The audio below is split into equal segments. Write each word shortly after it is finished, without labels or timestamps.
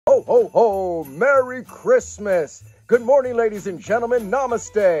Ho, ho, ho! Merry Christmas! Good morning, ladies and gentlemen.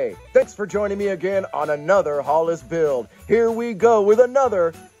 Namaste. Thanks for joining me again on another Hollis build. Here we go with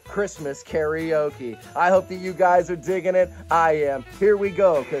another Christmas karaoke. I hope that you guys are digging it. I am. Here we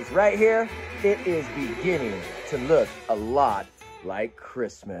go, because right here, it is beginning to look a lot like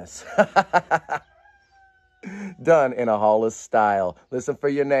Christmas. Done in a Hollis style. Listen for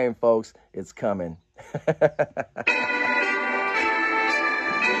your name, folks. It's coming.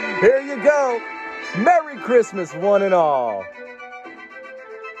 Here you go. Merry Christmas, one and all.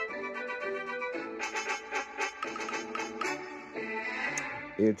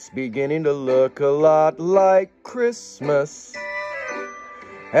 It's beginning to look a lot like Christmas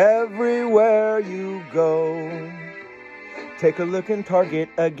everywhere you go. Take a look in Target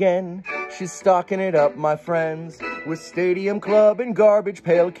again. She's stocking it up, my friends, with Stadium Club and Garbage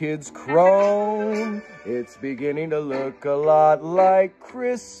Pail Kids Chrome. It's beginning to look a lot like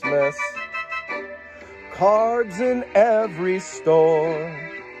Christmas. Cards in every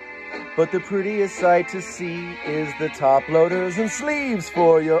store. But the prettiest sight to see is the top loaders and sleeves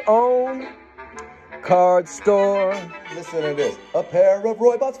for your own card store. Listen to this. A pair of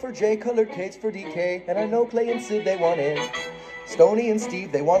Roybots for J, colored Kates for DK, and I know Clay and Sid they want in. Stony and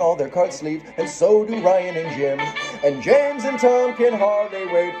Steve, they want all their card sleeves, and so do Ryan and Jim. And James and Tom can hardly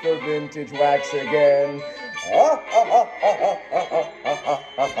wait for vintage wax again.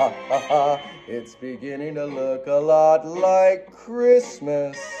 It's beginning to look a lot like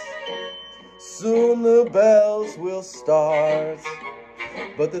Christmas. Soon the bells will start.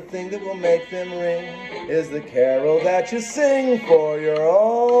 But the thing that will make them ring is the carol that you sing for your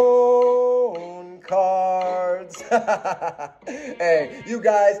own cards. Hey, you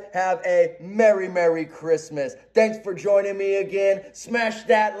guys have a Merry, Merry Christmas. Thanks for joining me again. Smash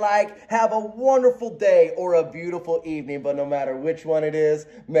that like. Have a wonderful day or a beautiful evening. But no matter which one it is,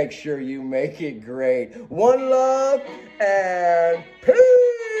 make sure you make it great. One love and peace.